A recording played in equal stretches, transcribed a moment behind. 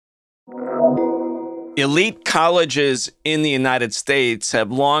Elite colleges in the United States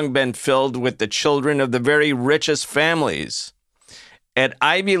have long been filled with the children of the very richest families. At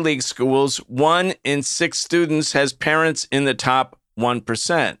Ivy League schools, 1 in 6 students has parents in the top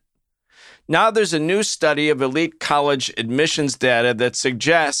 1%. Now there's a new study of elite college admissions data that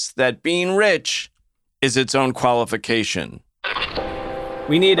suggests that being rich is its own qualification.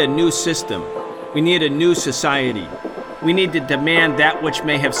 We need a new system. We need a new society. We need to demand that which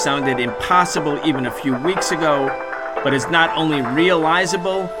may have sounded impossible even a few weeks ago, but is not only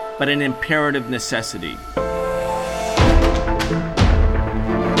realizable, but an imperative necessity.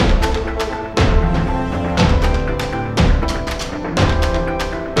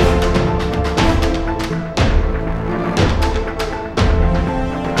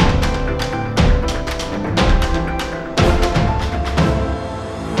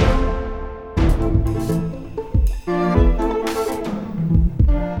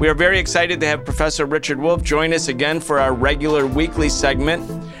 We are very excited to have Professor Richard Wolff join us again for our regular weekly segment,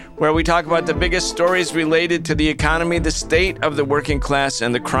 where we talk about the biggest stories related to the economy, the state of the working class,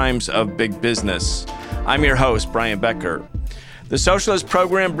 and the crimes of big business. I'm your host, Brian Becker. The Socialist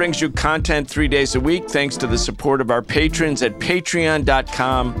Program brings you content 3 days a week thanks to the support of our patrons at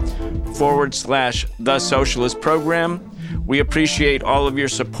patreon.com/The Socialist Program. We appreciate all of your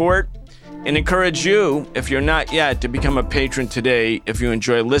support and encourage you, if you're not yet, to become a patron today if you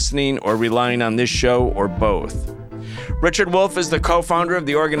enjoy listening or relying on this show or both. Richard Wolff is the co-founder of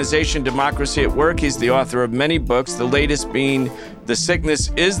the organization Democracy at Work. He's the author of many books, the latest being The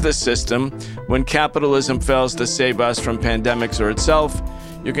Sickness is the System, When Capitalism Fails to Save Us from Pandemics or Itself.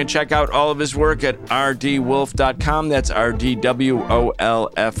 You can check out all of his work at rdwolff.com. That's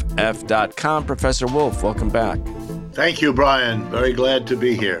rdwolff.com. Professor Wolff, welcome back. Thank you, Brian. Very glad to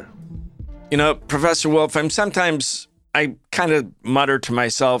be here. You know, Professor Wolff, I kind of mutter to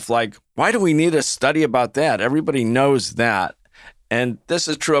myself, like, why do we need a study about that? Everybody knows that. And this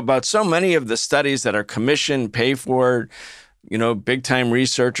is true about so many of the studies that are commissioned, paid for. You know, big-time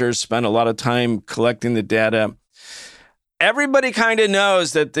researchers spend a lot of time collecting the data. Everybody kind of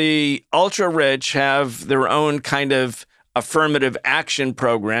knows that the ultra-rich have their own kind of affirmative action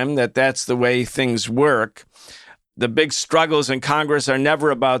program, that's the way things work. The big struggles in Congress are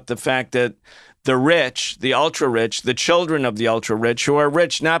never about the fact that the rich, the ultra-rich, the children of the ultra-rich, who are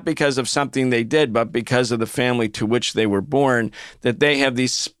rich not because of something they did, but because of the family to which they were born, that they have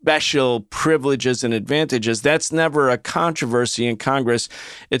these special privileges and advantages. That's never a controversy in Congress.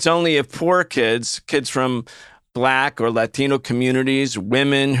 It's only if poor kids from Black or Latino communities,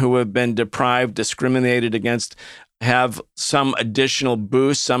 women who have been deprived, discriminated against, have some additional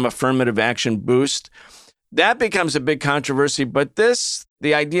boost, some affirmative action boost. That becomes a big controversy, but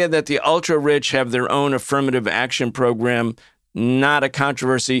the idea that the ultra-rich have their own affirmative action program, not a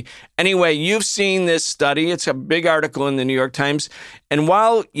controversy. Anyway, you've seen this study. It's a big article in the New York Times. And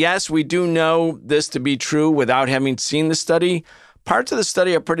while, yes, we do know this to be true without having seen the study, parts of the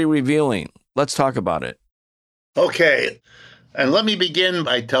study are pretty revealing. Let's talk about it. Okay, and let me begin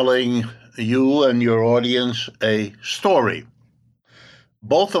by telling you and your audience a story.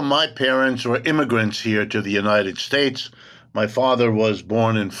 Both of my parents were immigrants here to the United States. My father was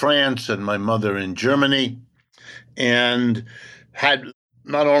born in France and my mother in Germany, and had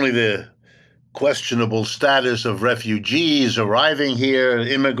not only the questionable status of refugees arriving here,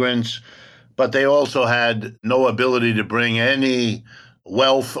 immigrants, but they also had no ability to bring any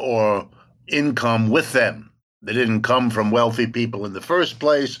wealth or income with them. They didn't come from wealthy people in the first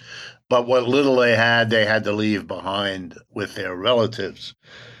place, but what little they had to leave behind with their relatives.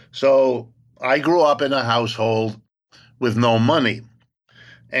 So I grew up in a household with no money.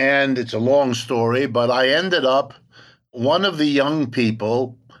 And it's a long story, but I ended up one of the young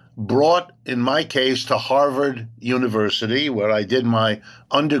people brought, in my case, to Harvard University, where I did my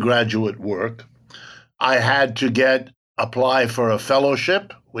undergraduate work. I had to apply for a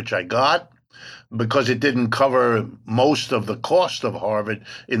fellowship, which I got, because it didn't cover most of the cost of Harvard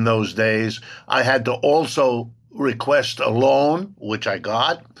in those days. I had to also request a loan, which I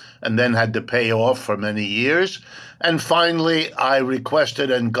got, and then had to pay off for many years. And finally, I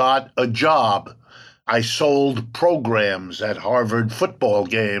requested and got a job. I sold programs at Harvard football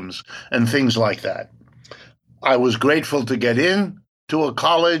games and things like that. I was grateful to get in to a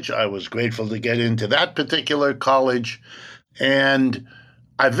college. I was grateful to get into that particular college. And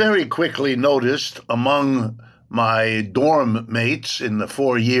I very quickly noticed among my dorm mates in the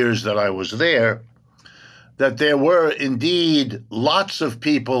 4 years that I was there that there were indeed lots of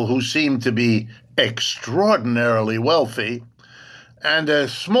people who seemed to be extraordinarily wealthy, and a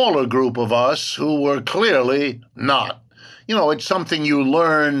smaller group of us who were clearly not. It's something you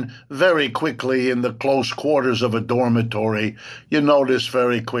learn very quickly in the close quarters of a dormitory. You notice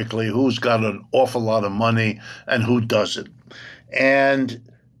very quickly who's got an awful lot of money and who doesn't. And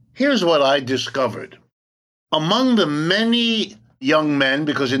here's what I discovered. Among the many young men,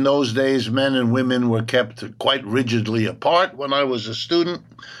 because in those days men and women were kept quite rigidly apart when I was a student,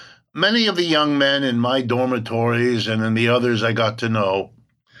 many of the young men in my dormitories and in the others I got to know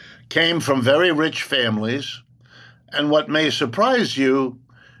came from very rich families. And what may surprise you,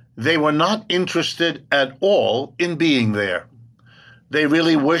 they were not interested at all in being there. They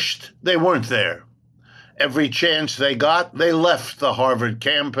really wished they weren't there. Every chance they got, they left the Harvard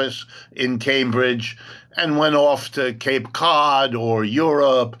campus in Cambridge and went off to Cape Cod or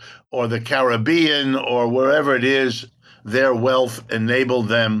Europe or the Caribbean or wherever it is their wealth enabled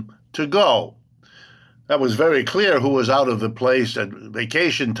them to go. That was very clear who was out of the place at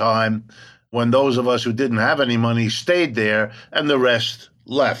vacation time when those of us who didn't have any money stayed there and the rest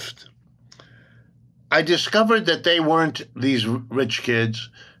left. I discovered that they weren't, these rich kids,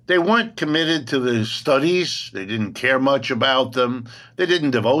 they weren't committed to the studies. They didn't care much about them. They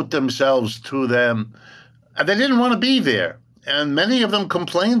didn't devote themselves to them. And they didn't want to be there. And many of them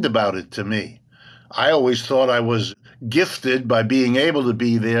complained about it to me. I always thought I was gifted by being able to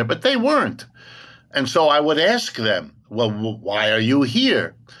be there, but they weren't. And so I would ask them, well, why are you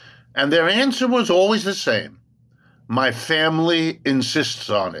here? And their answer was always the same. My family insists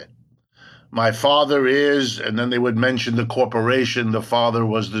on it. My father is, and then they would mention the corporation the father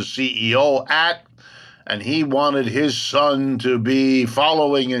was the CEO at, and he wanted his son to be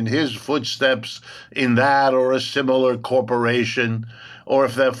following in his footsteps in that or a similar corporation. Or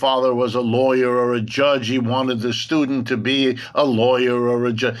if their father was a lawyer or a judge, he wanted the student to be a lawyer or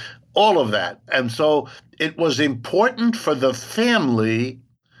a judge, all of that. And so it was important for the family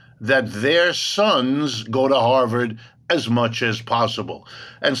that their sons go to Harvard as much as possible.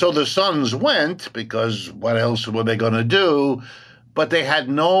 And so the sons went, because what else were they going to do? But they had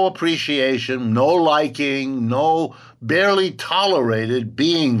no appreciation, no liking, barely tolerated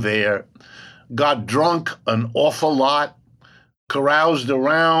being there, got drunk an awful lot, caroused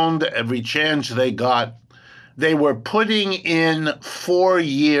around every chance they got. They were putting in 4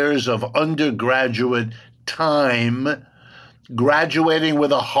 years of undergraduate time, graduating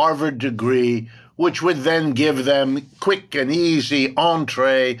with a Harvard degree, which would then give them quick and easy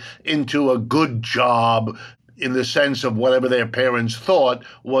entree into a good job in the sense of whatever their parents thought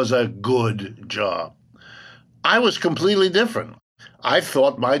was a good job. I was completely different. I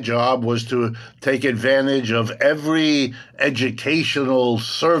thought my job was to take advantage of every educational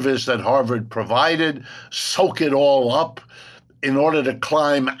service that Harvard provided, soak it all up in order to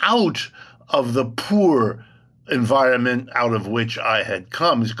climb out of the poor environment out of which I had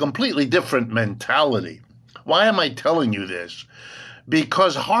come. It's a completely different mentality. Why am I telling you this?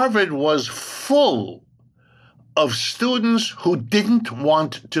 Because Harvard was full of students who didn't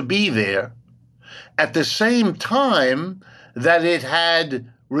want to be there at the same time that it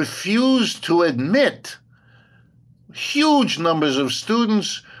had refused to admit huge numbers of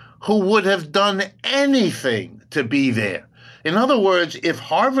students who would have done anything to be there. In other words, if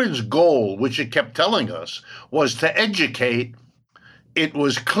Harvard's goal, which it kept telling us, was to educate, it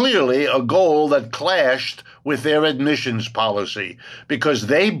was clearly a goal that clashed with their admissions policy because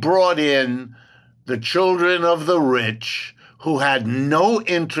they brought in the children of the rich who had no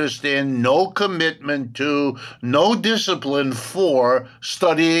interest in, no commitment to, no discipline for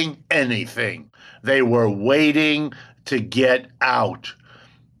studying anything. They were waiting to get out.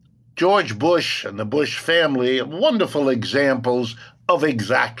 George Bush and the Bush family are wonderful examples of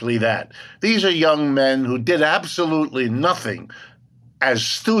exactly that. These are young men who did absolutely nothing as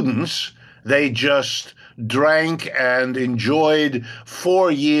students. They just drank and enjoyed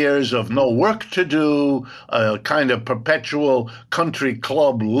 4 years of no work to do, a kind of perpetual country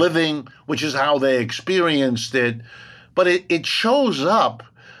club living, which is how they experienced it. But it shows up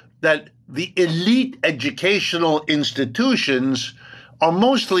that the elite educational institutions are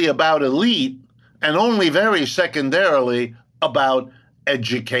mostly about elite and only very secondarily about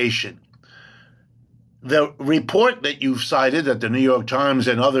education. The report that you've cited that the New York Times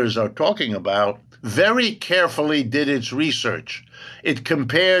and others are talking about very carefully did its research. It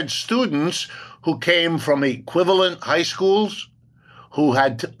compared students who came from equivalent high schools, who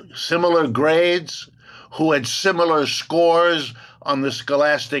had similar grades, who had similar scores on the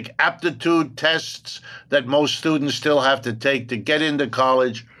scholastic aptitude tests that most students still have to take to get into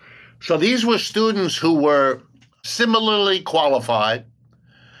college. So these were students who were similarly qualified,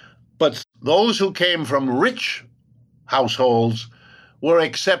 but those who came from rich households were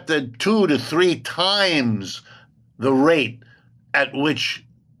accepted 2 to 3 times the rate at which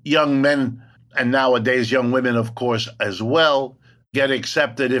young men, and nowadays young women, of course, as well, get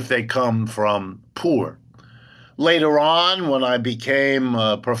accepted if they come from poor. Later on, when I became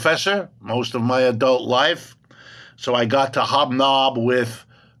a professor, most of my adult life, so I got to hobnob with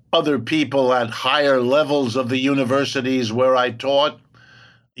other people at higher levels of the universities where I taught.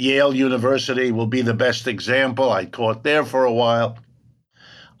 Yale University will be the best example. I taught there for a while.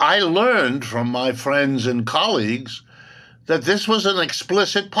 I learned from my friends and colleagues that this was an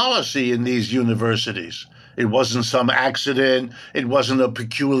explicit policy in these universities. It wasn't some accident. It wasn't a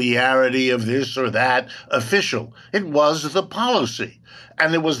peculiarity of this or that official. It was the policy.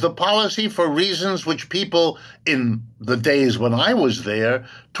 And it was the policy for reasons which people in the days when I was there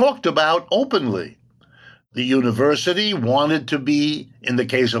talked about openly. The university wanted to be, in the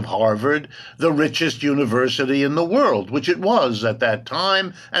case of Harvard, the richest university in the world, which it was at that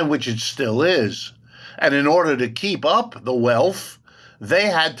time and which it still is. And in order to keep up the wealth, they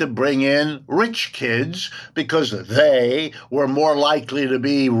had to bring in rich kids because they were more likely to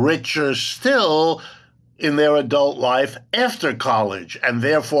be richer still in their adult life after college, and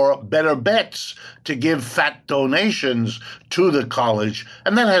therefore better bets to give fat donations to the college.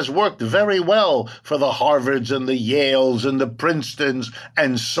 And that has worked very well for the Harvards and the Yales and the Princetons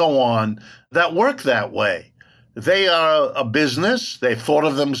and so on that work that way. They are a business. They thought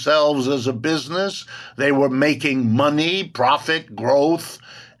of themselves as a business. They were making money, profit, growth.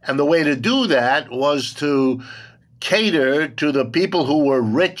 And the way to do that was to cater to the people who were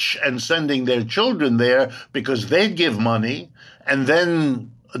rich and sending their children there because they'd give money. And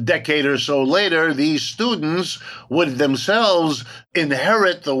then a decade or so later, these students would themselves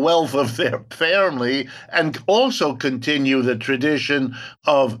inherit the wealth of their family and also continue the tradition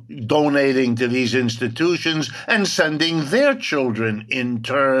of donating to these institutions and sending their children in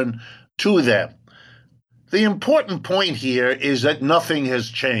turn to them. The important point here is that nothing has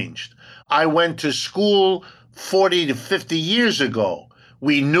changed. I went to school 40 to 50 years ago.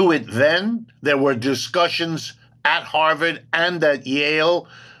 We knew it then. There were discussions at Harvard and at Yale.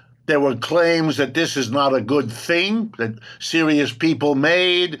 There were claims that this is not a good thing, that serious people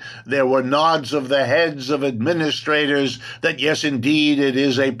made. There were nods of the heads of administrators that, yes, indeed, it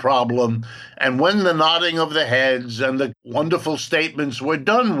is a problem. And when the nodding of the heads and the wonderful statements were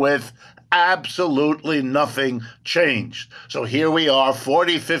done with, absolutely nothing changed. So here we are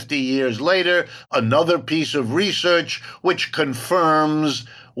 40, 50 years later, another piece of research which confirms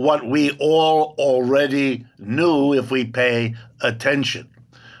what we all already knew if we pay attention.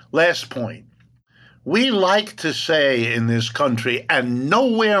 Last point. We like to say in this country, and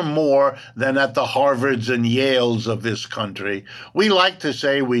nowhere more than at the Harvards and Yales of this country, we like to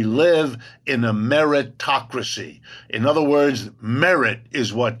say we live in a meritocracy. In other words, merit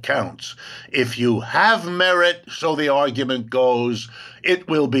is what counts. If you have merit, so the argument goes, it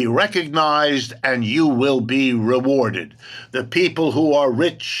will be recognized and you will be rewarded. The people who are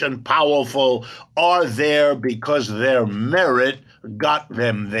rich and powerful are there because their merit got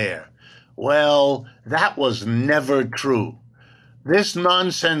them there. Well, that was never true. This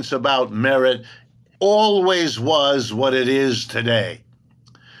nonsense about merit always was what it is today.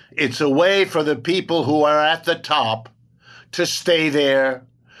 It's a way for the people who are at the top to stay there,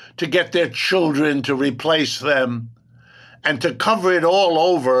 to get their children to replace them, and to cover it all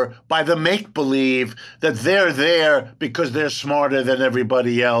over by the make-believe that they're there because they're smarter than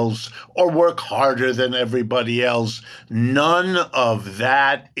everybody else or work harder than everybody else. None of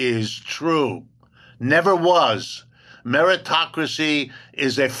that is true. Never was. Meritocracy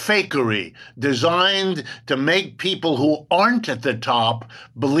is a fakery designed to make people who aren't at the top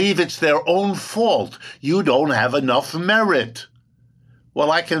believe it's their own fault. You don't have enough merit.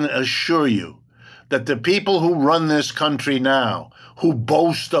 Well, I can assure you that the people who run this country now, who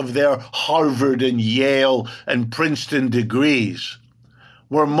boast of their Harvard and Yale and Princeton degrees,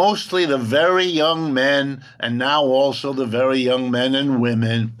 were mostly the very young men, and now also the very young men and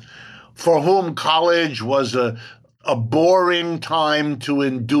women, for whom college was a boring time to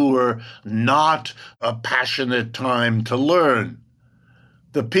endure, not a passionate time to learn.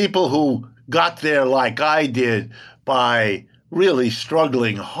 The people who got there like I did by really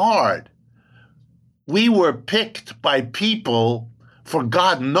struggling hard, we were picked by people for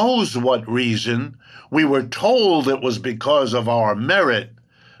God knows what reason. We were told it was because of our merit,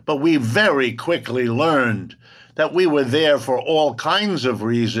 but we very quickly learned that we were there for all kinds of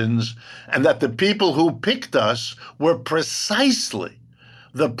reasons, and that the people who picked us were precisely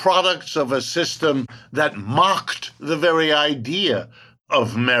the products of a system that mocked the very idea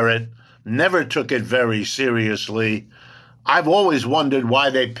of merit, never took it very seriously, I've always wondered why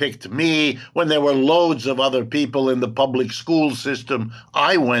they picked me when there were loads of other people in the public school system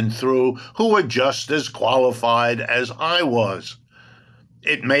I went through who were just as qualified as I was.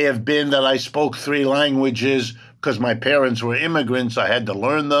 It may have been that I spoke 3 languages because my parents were immigrants, I had to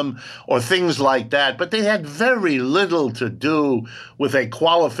learn them, or things like that, but they had very little to do with a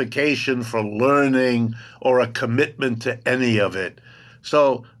qualification for learning or a commitment to any of it.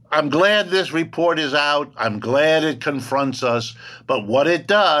 So I'm glad this report is out. I'm glad it confronts us. But what it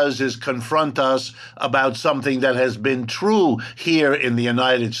does is confront us about something that has been true here in the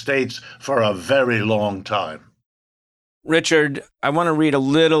United States for a very long time. Richard, I want to read a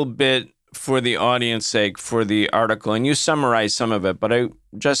little bit for the audience sake for the article, and you summarize some of it, but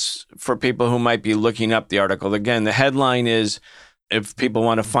just for people who might be looking up the article, again, the headline is, if people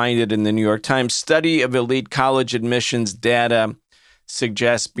want to find it in the New York Times, study of elite college admissions data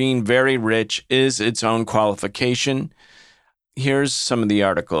suggests being very rich is its own qualification. Here's some of the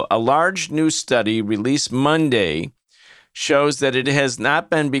article. A large new study released Monday shows that it has not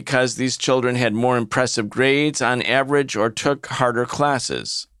been because these children had more impressive grades on average or took harder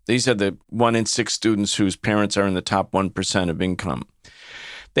classes. These are the 1 in 6 students whose parents are in the top 1% of income.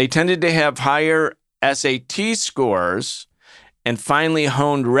 They tended to have higher SAT scores and finely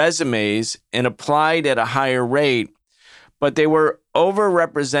honed resumes and applied at a higher rate, but they were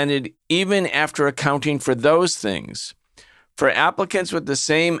overrepresented even after accounting for those things. For applicants with the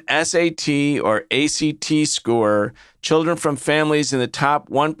same SAT or ACT score, children from families in the top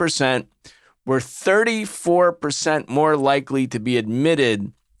 1% were 34% more likely to be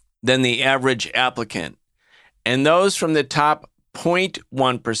admitted than the average applicant. And those from the top 0.1%,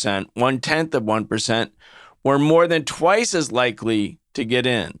 0.1%, were more than twice as likely to get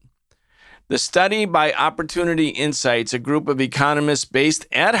in. The study by Opportunity Insights, a group of economists based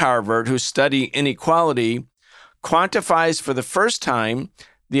at Harvard who study inequality, quantifies for the first time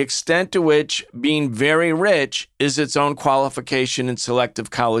the extent to which being very rich is its own qualification in selective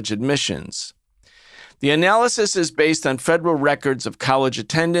college admissions. The analysis is based on federal records of college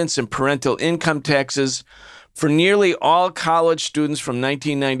attendance and parental income taxes for nearly all college students from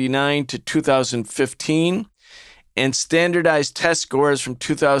 1999 to 2015 and standardized test scores from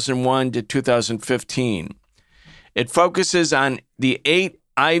 2001 to 2015. It focuses on the 8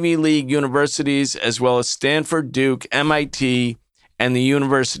 Ivy League universities as well as Stanford, Duke, MIT, and the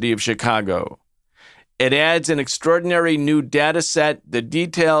University of Chicago. It adds an extraordinary new data set, the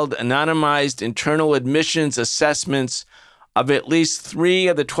detailed, anonymized internal admissions assessments of at least 3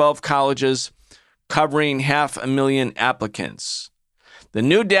 of the 12 colleges, covering 500,000 applicants. The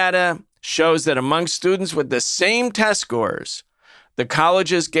new data shows that among students with the same test scores, the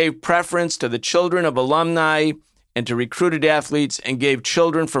colleges gave preference to the children of alumni and to recruited athletes and gave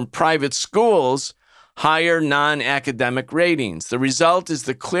children from private schools higher non-academic ratings. The result is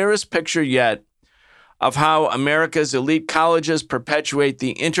the clearest picture yet of how America's elite colleges perpetuate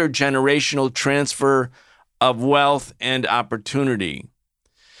the intergenerational transfer of wealth and opportunity.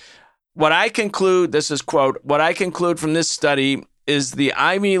 What I conclude, this is quote, what I conclude from this study is the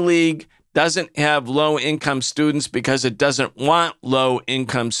Ivy League doesn't have low-income students because it doesn't want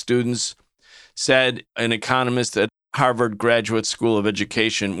low-income students, said an economist at Harvard Graduate School of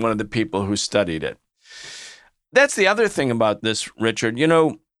Education, one of the people who studied it. That's the other thing about this, Richard. You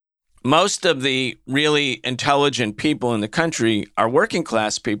know, most of the really intelligent people in the country are working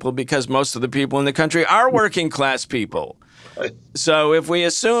class people because most of the people in the country are working class people. So if we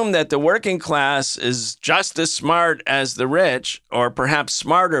assume that the working class is just as smart as the rich, or perhaps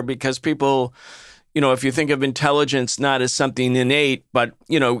smarter because people, you know, if you think of intelligence not as something innate, but,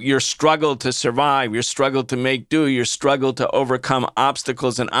 you know, your struggle to survive, your struggle to make do, your struggle to overcome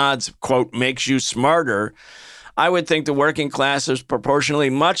obstacles and odds, quote, makes you smarter, I would think the working class is proportionally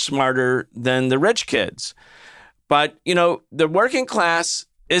much smarter than the rich kids. But, you know, the working class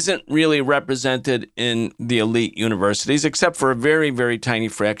isn't really represented in the elite universities, except for a very, very tiny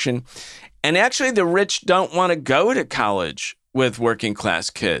fraction. And actually, the rich don't want to go to college with working class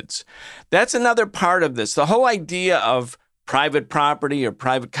kids. That's another part of this. The whole idea of private property or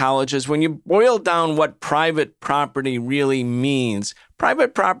private colleges, when you boil down what private property really means,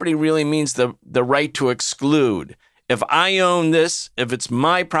 private property really means the right to exclude. If I own this, if it's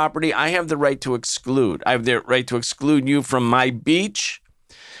my property, I have the right to exclude. I have the right to exclude you from my beach,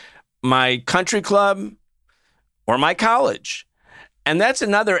 my country club, or my college. And that's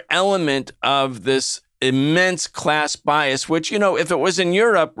another element of this immense class bias, which, you know, if it was in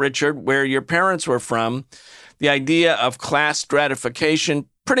Europe, Richard, where your parents were from, the idea of class stratification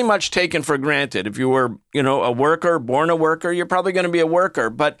pretty much taken for granted. If you were, a worker, born a worker, you're probably going to be a worker.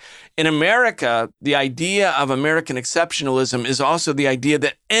 But in America, the idea of American exceptionalism is also the idea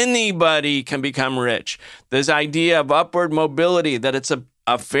that anybody can become rich. This idea of upward mobility, that it's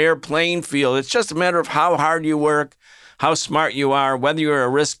a fair playing field. It's just a matter of how hard you work, how smart you are, whether you're a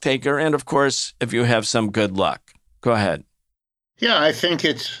risk taker, and of course, if you have some good luck. Go ahead. Yeah, I think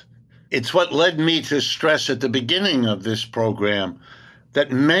it's what led me to stress at the beginning of this program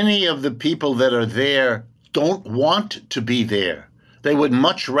that many of the people that are there don't want to be there. They would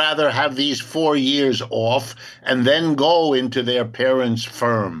much rather have these 4 years off and then go into their parents'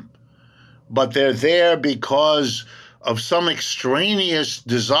 firm. But they're there because of some extraneous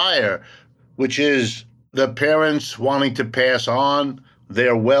desire, which is the parents wanting to pass on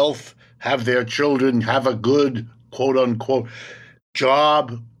their wealth, have their children have a good, quote unquote,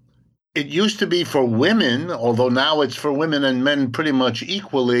 job. It used to be for women, although now it's for women and men pretty much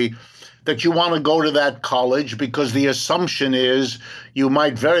equally, that you want to go to that college because the assumption is you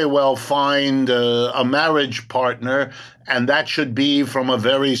might very well find a marriage partner, and that should be from a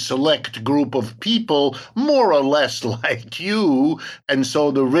very select group of people, more or less like you. And so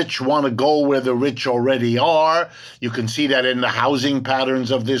the rich want to go where the rich already are. You can see that in the housing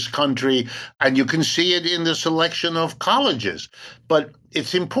patterns of this country, and you can see it in the selection of colleges. But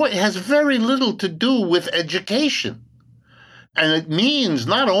it's important. It has very little to do with education. And it means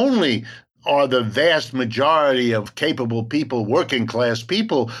not only are the vast majority of capable people working class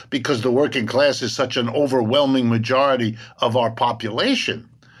people, because the working class is such an overwhelming majority of our population,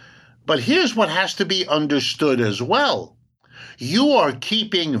 but here's what has to be understood as well. You are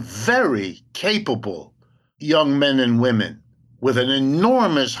keeping very capable young men and women with an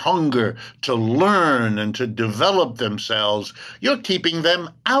enormous hunger to learn and to develop themselves. You're keeping them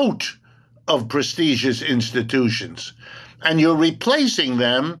out of prestigious institutions. And you're replacing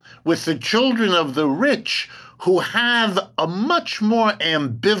them with the children of the rich who have a much more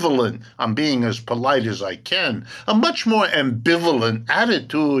ambivalent, I'm being as polite as I can, a much more ambivalent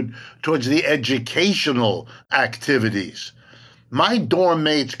attitude towards the educational activities. My dorm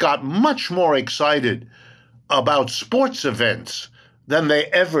mates got much more excited about sports events than they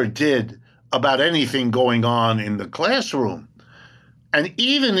ever did about anything going on in the classroom. And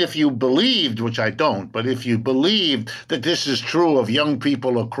even if you believed, which I don't, but if you believed that this is true of young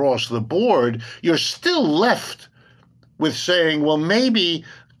people across the board, you're still left with saying, well, maybe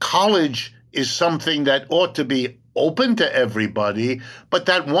college is something that ought to be open to everybody, but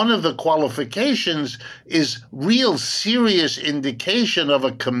that one of the qualifications is real serious indication of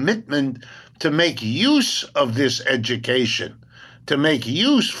a commitment to make use of this education, to make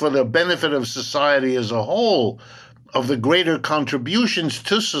use for the benefit of society as a whole, of the greater contributions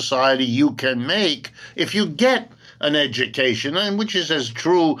to society you can make if you get an education, and which is as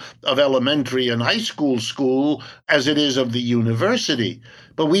true of elementary and high school as it is of the university.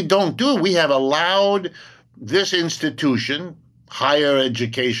 But we don't do it. We have allowed this institution, higher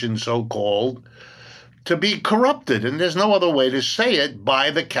education so-called, to be corrupted, and there's no other way to say it, by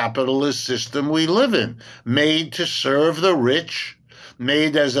the capitalist system we live in, made to serve the rich,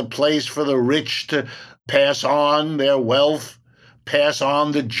 made as a place for the rich to pass on their wealth, pass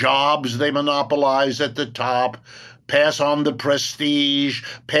on the jobs they monopolize at the top, pass on the prestige,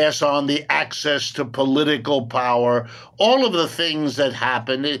 pass on the access to political power, all of the things that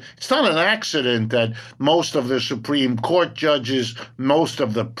happen. It's not an accident that most of the Supreme Court judges, most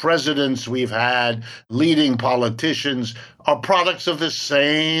of the presidents we've had, leading politicians, are products of the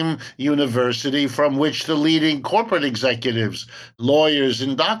same university from which the leading corporate executives, lawyers,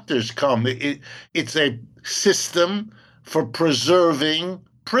 and doctors come. It's a system for preserving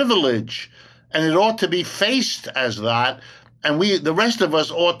privilege, and it ought to be faced as that. And the rest of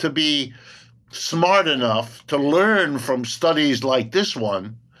us ought to be smart enough to learn from studies like this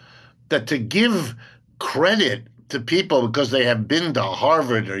one, that to give credit to people because they have been to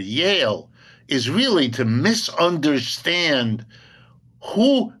Harvard or Yale is really to misunderstand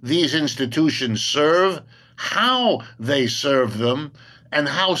who these institutions serve, how they serve them, and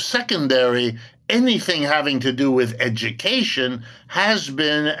how secondary anything having to do with education has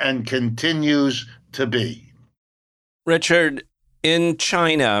been and continues to be. Richard, in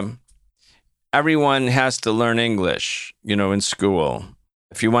China, everyone has to learn English, in school.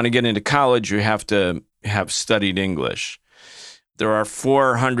 If you want to get into college, you have to have studied English. There are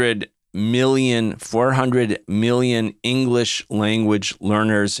 400 million English language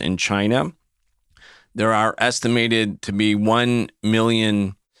learners in China. There are estimated to be 1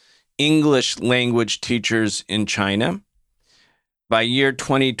 million English language teachers in China. By year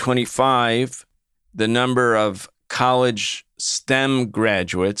 2025, the number of college STEM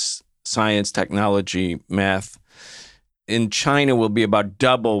graduates, science, technology, math, in China will be about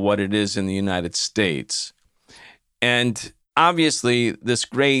double what it is in the United States. And obviously, this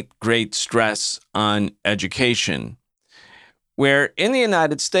great stress on education, where in the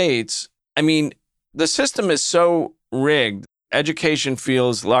United States, I mean, the system is so rigged. Education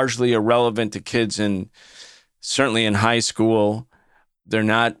feels largely irrelevant to kids certainly in high school. They're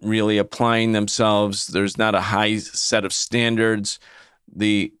not really applying themselves. There's not a high set of standards.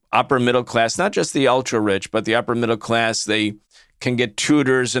 The upper middle class, not just the ultra rich, but the upper middle class, they can get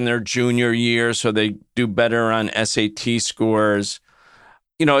tutors in their junior year so they do better on SAT scores.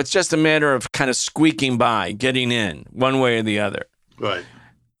 You know, it's just a matter of kind of squeaking by, getting in one way or the other. Right.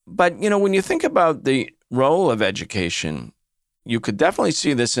 But, you know, when you think about the role of education, you could definitely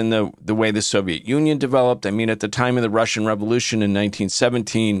see this in the way the Soviet Union developed. I mean, at the time of the Russian Revolution in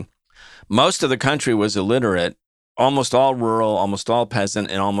 1917, most of the country was illiterate, almost all rural, almost all peasant,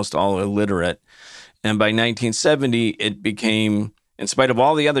 and almost all illiterate. And by 1970, it became, in spite of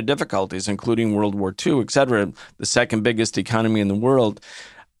all the other difficulties, including World War II, et cetera, the second biggest economy in the world.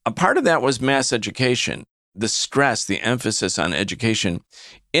 A part of that was mass education, the stress, the emphasis on education.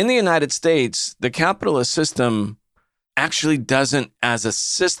 In the United States, the capitalist system actually doesn't, as a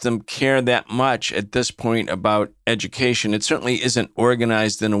system, care that much at this point about education. It certainly isn't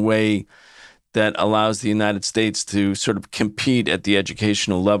organized in a way that allows the United States to sort of compete at the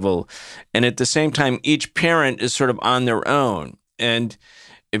educational level. And at the same time, each parent is sort of on their own. And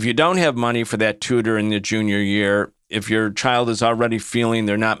if you don't have money for that tutor in the junior year, if your child is already feeling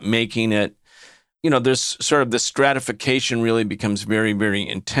they're not making it, you know, there's sort of the stratification really becomes very, very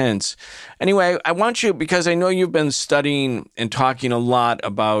intense. Anyway, I want you, because I know you've been studying and talking a lot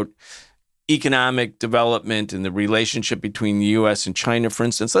about economic development and the relationship between the U.S. and China, for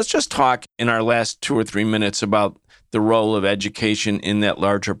instance. Let's just talk in our last 2 or 3 minutes about the role of education in that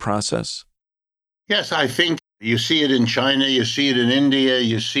larger process. Yes, I think you see it in China, you see it in India,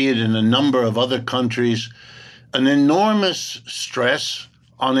 you see it in a number of other countries, an enormous stress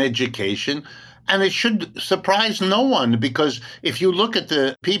on education. And it should surprise no one, because if you look at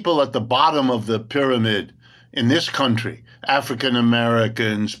the people at the bottom of the pyramid in this country, African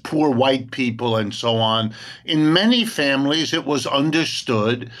Americans, poor white people, and so on, in many families it was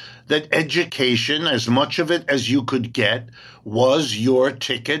understood that education, as much of it as you could get, was your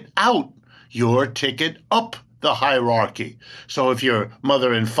ticket out, your ticket up the hierarchy. So if your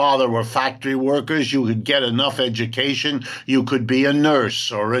mother and father were factory workers, you could get enough education, you could be a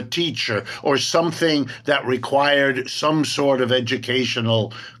nurse or a teacher or something that required some sort of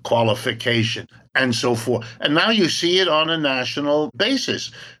educational qualification, and so forth. And now you see it on a national basis.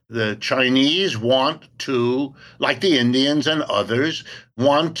 The Chinese want to, like the Indians and others,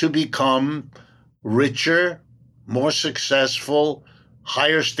 want to become richer, more successful,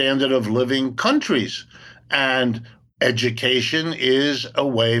 higher standard of living countries. And education is a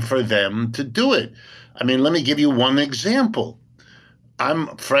way for them to do it. I mean, let me give you one example.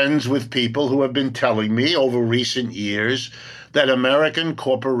 I'm friends with people who have been telling me over recent years that American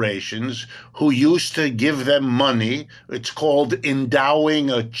corporations who used to give them money, it's called endowing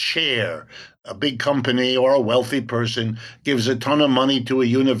a chair. A big company or a wealthy person gives a ton of money to a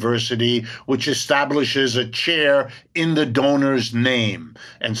university, which establishes a chair in the donor's name.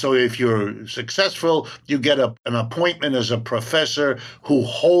 And so if you're successful, you get an appointment as a professor who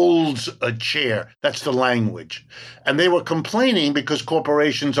holds a chair. That's the language. And they were complaining because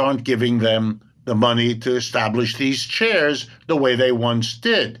corporations aren't giving them the money to establish these chairs the way they once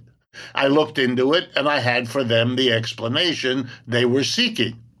did. I looked into it, and I had for them the explanation they were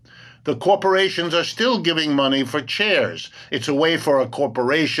seeking. The corporations are still giving money for chairs. It's a way for a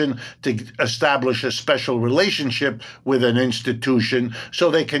corporation to establish a special relationship with an institution so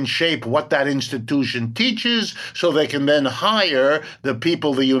they can shape what that institution teaches, so they can then hire the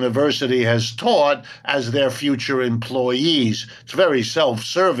people the university has taught as their future employees. It's very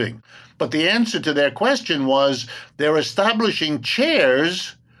self-serving. But the answer to their question was they're establishing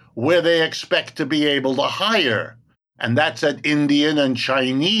chairs where they expect to be able to hire. And that's at Indian and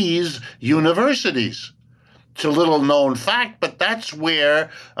Chinese universities. It's a little known fact, but that's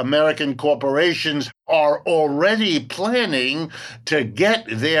where American corporations are already planning to get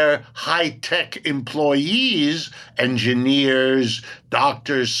their high-tech employees, engineers,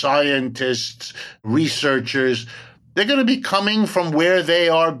 doctors, scientists, researchers. They're going to be coming from where they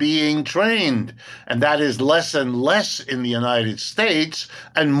are being trained. And that is less and less in the United States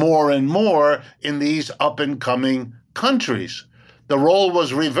and more in these up-and-coming countries. The role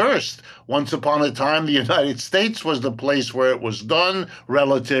was reversed. Once upon a time, the United States was the place where it was done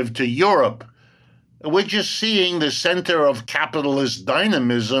relative to Europe. We're just seeing the center of capitalist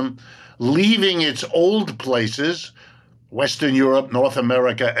dynamism leaving its old places, Western Europe, North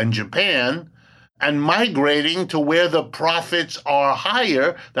America, and Japan, and migrating to where the profits are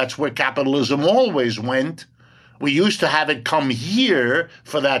higher. That's where capitalism always went. We used to have it come here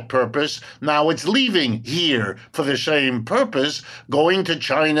for that purpose. Now it's leaving here for the same purpose, going to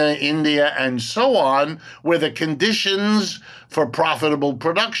China, India, and so on, where the conditions for profitable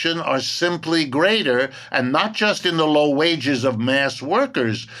production are simply greater, and not just in the low wages of mass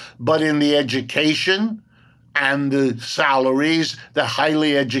workers, but in the education and the salaries that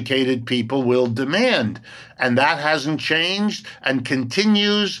highly educated people will demand. And that hasn't changed and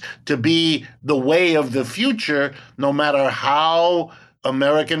continues to be the way of the future, no matter how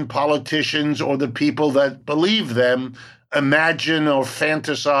American politicians or the people that believe them imagine or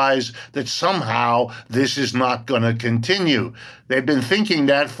fantasize that somehow this is not going to continue. They've been thinking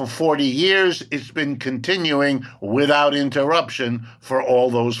that for 40 years. It's been continuing without interruption for all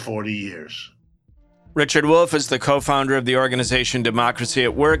those 40 years. Richard Wolff is the co-founder of the organization Democracy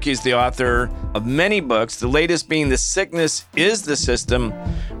at Work. He's the author of many books, the latest being The Sickness is the System,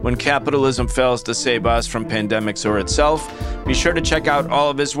 When Capitalism Fails to Save Us from Pandemics or Itself. Be sure to check out all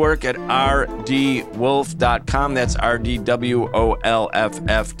of his work at rdwolff.com. That's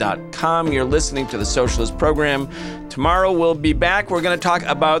rdwolff.com. You're listening to The Socialist Program. Tomorrow we'll be back. We're going to talk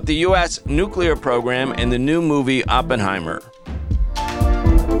about the U.S. nuclear program and the new movie Oppenheimer.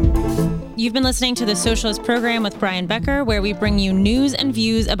 You've been listening to The Socialist Program with Brian Becker, where we bring you news and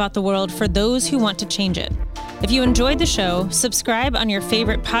views about the world for those who want to change it. If you enjoyed the show, subscribe on your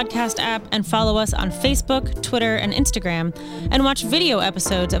favorite podcast app and follow us on Facebook, Twitter, and Instagram, and watch video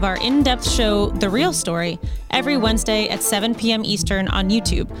episodes of our in-depth show, The Real Story, every Wednesday at 7 p.m. Eastern on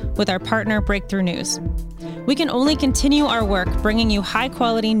YouTube with our partner Breakthrough News. We can only continue our work bringing you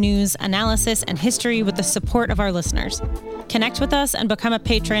high-quality news, analysis, and history with the support of our listeners. Connect with us and become a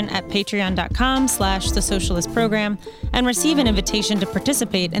patron at patreon.com/The Socialist Program and receive an invitation to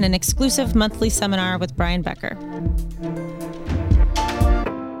participate in an exclusive monthly seminar with Brian Becker.